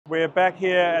We're back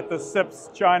here at the SIPS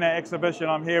China exhibition.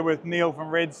 I'm here with Neil from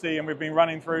Red Sea, and we've been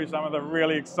running through some of the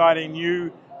really exciting new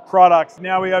products.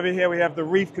 Now over here we have the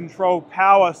ReefControl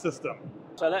Power system.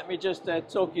 So let me just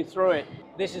talk you through it.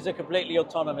 This is a completely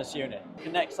autonomous unit. It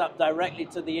connects up directly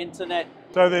to the internet.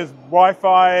 So there's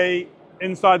Wi-Fi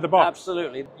inside the box?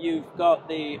 Absolutely. You've got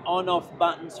the on-off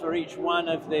buttons for each one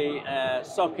of the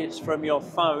sockets from your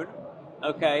phone.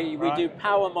 Okay, we do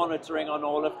power monitoring on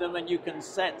all of them, and you can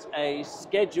set a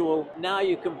schedule. Now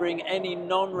you can bring any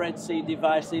non-Red Sea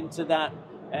device into that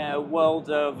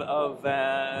world of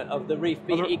the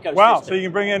ReefBeat ecosystem. Wow, so you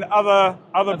can bring in other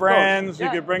brands, you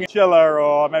could bring in a chiller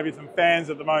or maybe some fans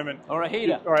at the moment. Or a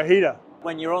heater. Or a heater.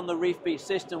 When you're on the ReefBeat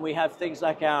system, we have things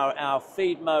like our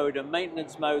feed mode and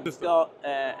maintenance mode. We've got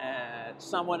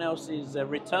someone else's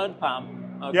return pump,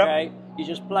 okay? Yep. You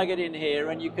just plug it in here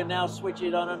and you can now switch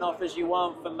it on and off as you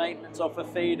want for maintenance or for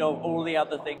feed or all the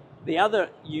other things. The other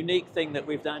unique thing that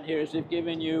we've done here is we've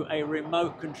given you a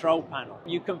remote control panel.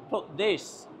 You can put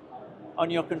this on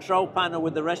your control panel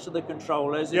with the rest of the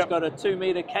controllers. It's got a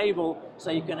 2-meter cable, so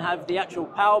you can have the actual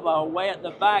power bar way at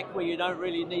the back where you don't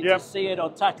really need to see it or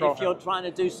touch it. If you're trying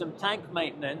to do some tank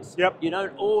maintenance, you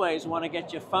don't always want to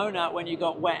get your phone out when you've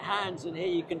got wet hands, and here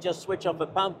you can just switch off a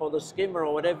pump or the skimmer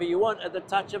or whatever you want at the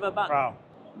touch of a button. Wow.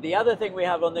 The other thing we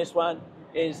have on this one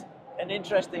is an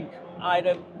interesting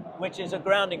item, which is a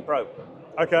grounding probe.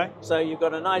 Okay. So you've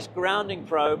got a nice grounding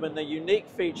probe, and the unique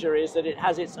feature is that it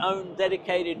has its own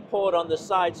dedicated port on the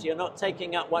side, so you're not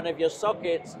taking up one of your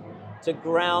sockets to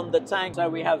ground the tank. So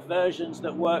we have versions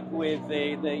that work with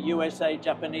the USA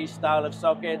Japanese style of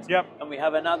sockets, and we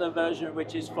have another version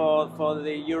which is for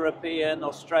the European,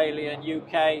 Australian,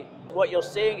 UK. What you're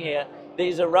seeing here,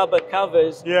 these are rubber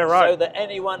covers, so that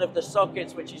any one of the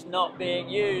sockets which is not being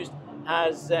used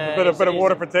has a bit of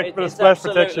water protection, bit of splash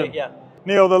protection.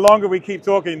 Neil, the longer we keep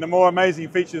talking, the more amazing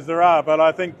features there are. But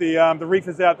I think the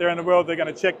reefers out there in the world, they're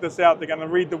going to check this out. They're going to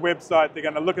read the website. They're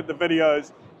going to look at the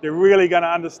videos. They're really going to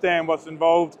understand what's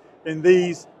involved in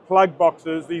these plug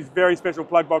boxes, these very special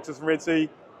plug boxes from Red Sea.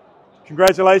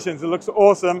 Congratulations. It looks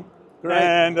awesome. Great.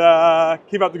 And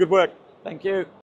keep up the good work. Thank you.